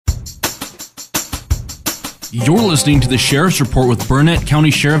You're listening to the Sheriff's Report with Burnett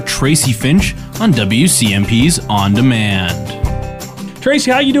County Sheriff Tracy Finch on WCMP's On Demand. Tracy,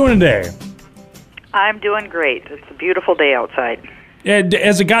 how you doing today? I'm doing great. It's a beautiful day outside.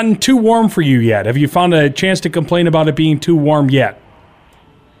 Has it gotten too warm for you yet? Have you found a chance to complain about it being too warm yet?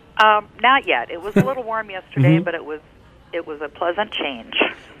 Not yet. It was a little warm yesterday, but it was a pleasant change.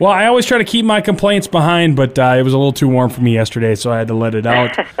 Well, I always try to keep my complaints behind, but it was a little too warm for me yesterday, so I had to let it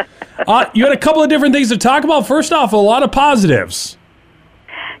out. You had a couple of different things to talk about. First off, a lot of positives.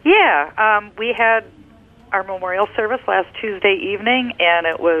 Yeah, we had our memorial service last Tuesday evening, and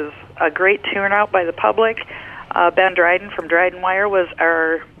it was a great turnout by the public. Ben Dryden from Dryden Wire was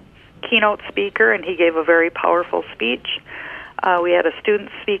our keynote speaker, and he gave a very powerful speech. We had a student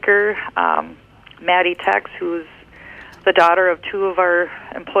speaker, Maddie Tex, who's the daughter of two of our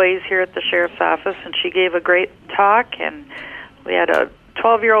employees here at the Sheriff's Office, and she gave a great talk. And we had a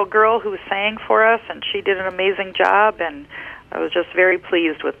 12-year-old girl who sang for us, and she did an amazing job, and I was just very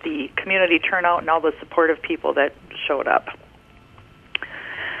pleased with the community turnout and all the supportive people that showed up.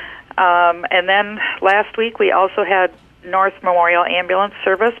 And then last week we also had North Memorial Ambulance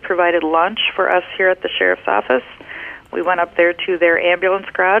Service provided lunch for us here at the Sheriff's Office. We went up there to their ambulance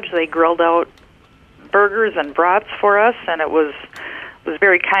garage. They grilled out burgers and brats for us, and it was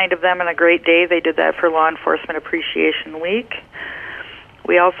very kind of them and a great day. They did that for Law Enforcement Appreciation Week.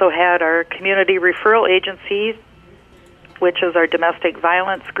 We also had our community referral agency, which is our domestic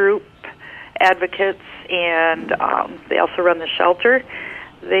violence group, advocates, and they also run the shelter.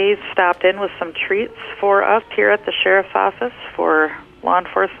 They stopped in with some treats for us here at the Sheriff's Office for Law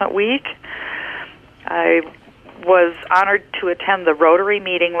Enforcement Week. I was honored to attend the Rotary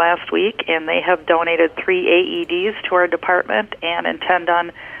meeting last week, and they have donated 3 AEDs to our department and intend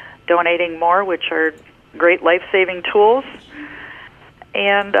on donating more, which are great life-saving tools.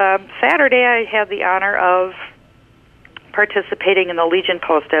 And Saturday I had the honor of participating in the Legion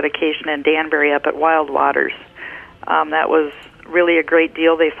Post dedication in Danbury up at Wild Waters. That was really a great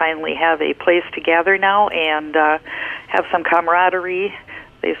deal. They finally have a place to gather now and have some camaraderie.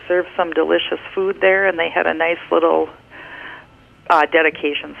 They served some delicious food there, and they had a nice little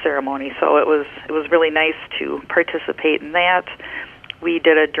dedication ceremony. So it was really nice to participate in that. We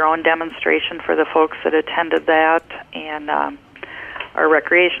did a drone demonstration for the folks that attended that, and our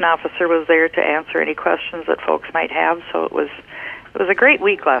recreation officer was there to answer any questions that folks might have. So it was a great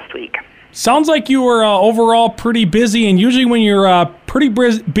week last week. Sounds like you were overall pretty busy, and usually when you're pretty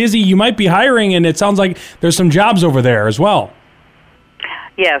busy, you might be hiring, and it sounds like there's some jobs over there as well.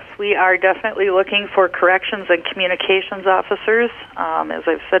 Yes, we are definitely looking for corrections and communications officers. As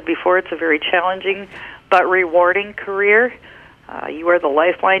I've said before, it's a very challenging but rewarding career. You are the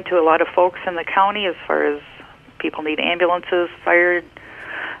lifeline to a lot of folks in the county as far as people need ambulances, fire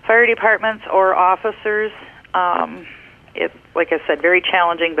departments, or officers. It's, like I said, very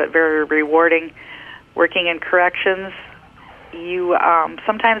challenging but very rewarding. Working in corrections, you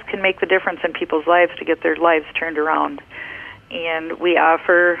sometimes can make the difference in people's lives to get their lives turned around. And we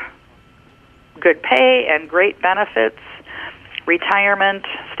offer good pay and great benefits, retirement,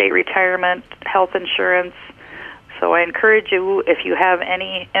 state retirement, health insurance. So I encourage you, if you have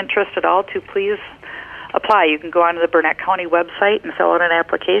any interest at all, to please apply. You can go onto the Burnett County website and fill out an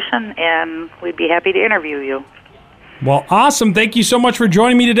application, and we'd be happy to interview you. Well, awesome. Thank you so much for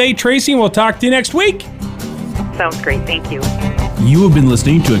joining me today, Tracy, and we'll talk to you next week. Sounds great. Thank you. You have been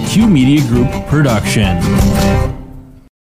listening to a Q Media Group production.